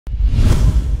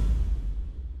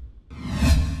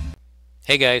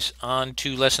Hey guys, on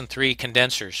to lesson 3,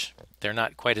 condensers. They're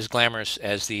not quite as glamorous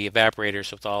as the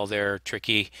evaporators with all their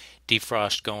tricky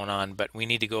defrost going on, but we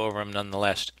need to go over them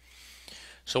nonetheless.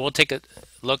 So we'll take a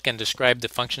look and describe the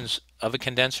functions of a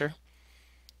condenser.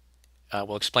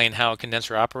 We'll explain how a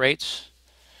condenser operates.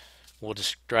 We'll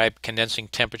describe condensing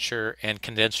temperature and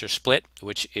condenser split,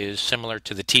 which is similar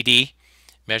to the TD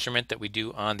measurement that we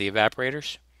do on the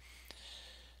evaporators.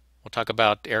 We'll talk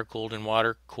about air-cooled and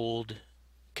water-cooled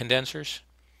condensers.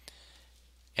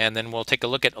 And then we'll take a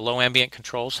look at low ambient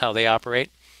controls, how they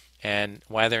operate, and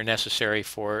why they're necessary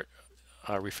for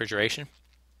refrigeration.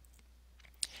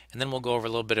 And then we'll go over a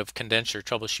little bit of condenser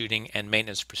troubleshooting and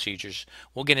maintenance procedures.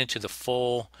 We'll get into the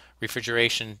full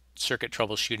refrigeration circuit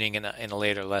troubleshooting in a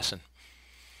later lesson.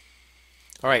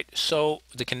 All right, so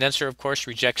the condenser, of course,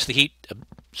 rejects the heat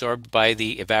absorbed by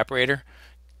the evaporator.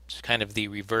 It's kind of the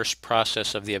reverse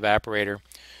process of the evaporator.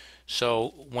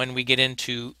 So when we get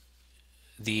into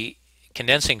the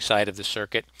condensing side of the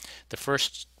circuit, the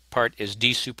first part is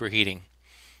desuperheating.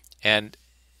 And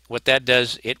what that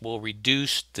does, it will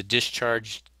reduce the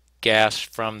discharge gas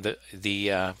from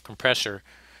the compressor.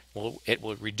 It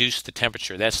will reduce the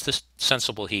temperature. That's the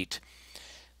sensible heat.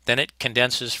 Then it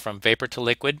condenses from vapor to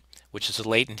liquid, which is a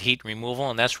latent heat removal,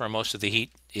 and that's where most of the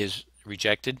heat is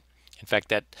rejected. In fact,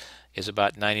 that is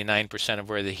about 99% of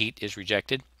where the heat is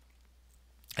rejected.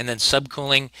 And then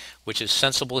subcooling, which is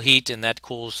sensible heat, and that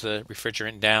cools the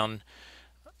refrigerant down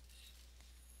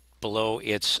below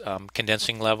its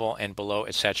condensing level and below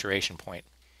its saturation point.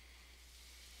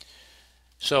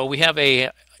 So we have a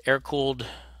air-cooled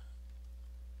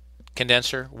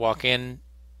condenser walk-in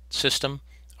system,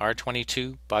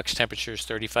 R22, box temperature is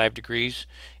 35 degrees,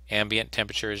 ambient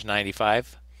temperature is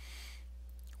 95.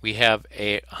 We have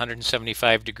a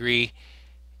 175 degree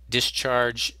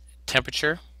discharge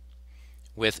temperature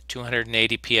with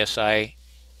 280 psi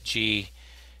G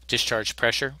discharge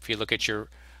pressure. If you look at your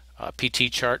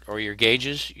PT chart or your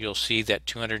gauges, you'll see that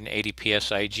 280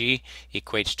 psi G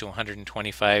equates to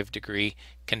 125 degree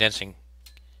condensing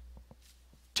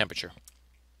temperature.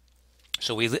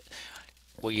 So we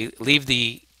leave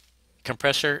the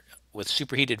compressor with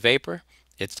superheated vapor.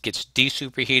 It gets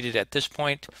desuperheated at this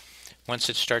point. Once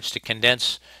it starts to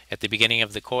condense at the beginning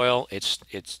of the coil, it's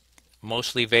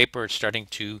mostly vapor. It's starting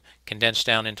to condense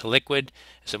down into liquid.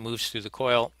 As it moves through the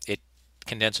coil, it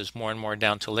condenses more and more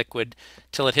down to liquid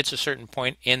till it hits a certain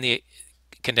point in the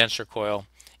condenser coil,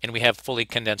 and we have fully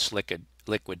condensed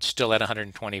liquid still at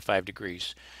 125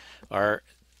 degrees. Our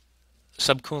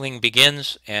subcooling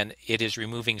begins, and it is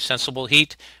removing sensible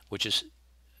heat, which is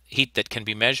heat that can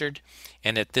be measured,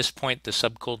 and at this point the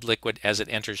subcooled liquid as it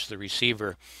enters the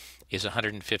receiver is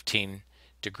 115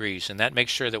 degrees, and that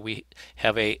makes sure that we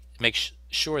have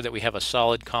a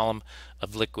solid column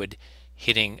of liquid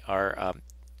hitting our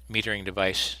metering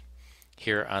device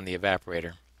here on the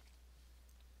evaporator.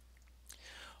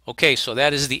 Okay, so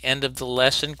that is the end of the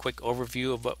lesson. Quick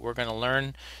overview of what we're going to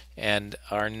learn, and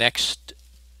our next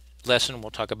lesson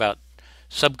we'll talk about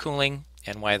subcooling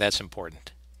and why that's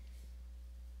important.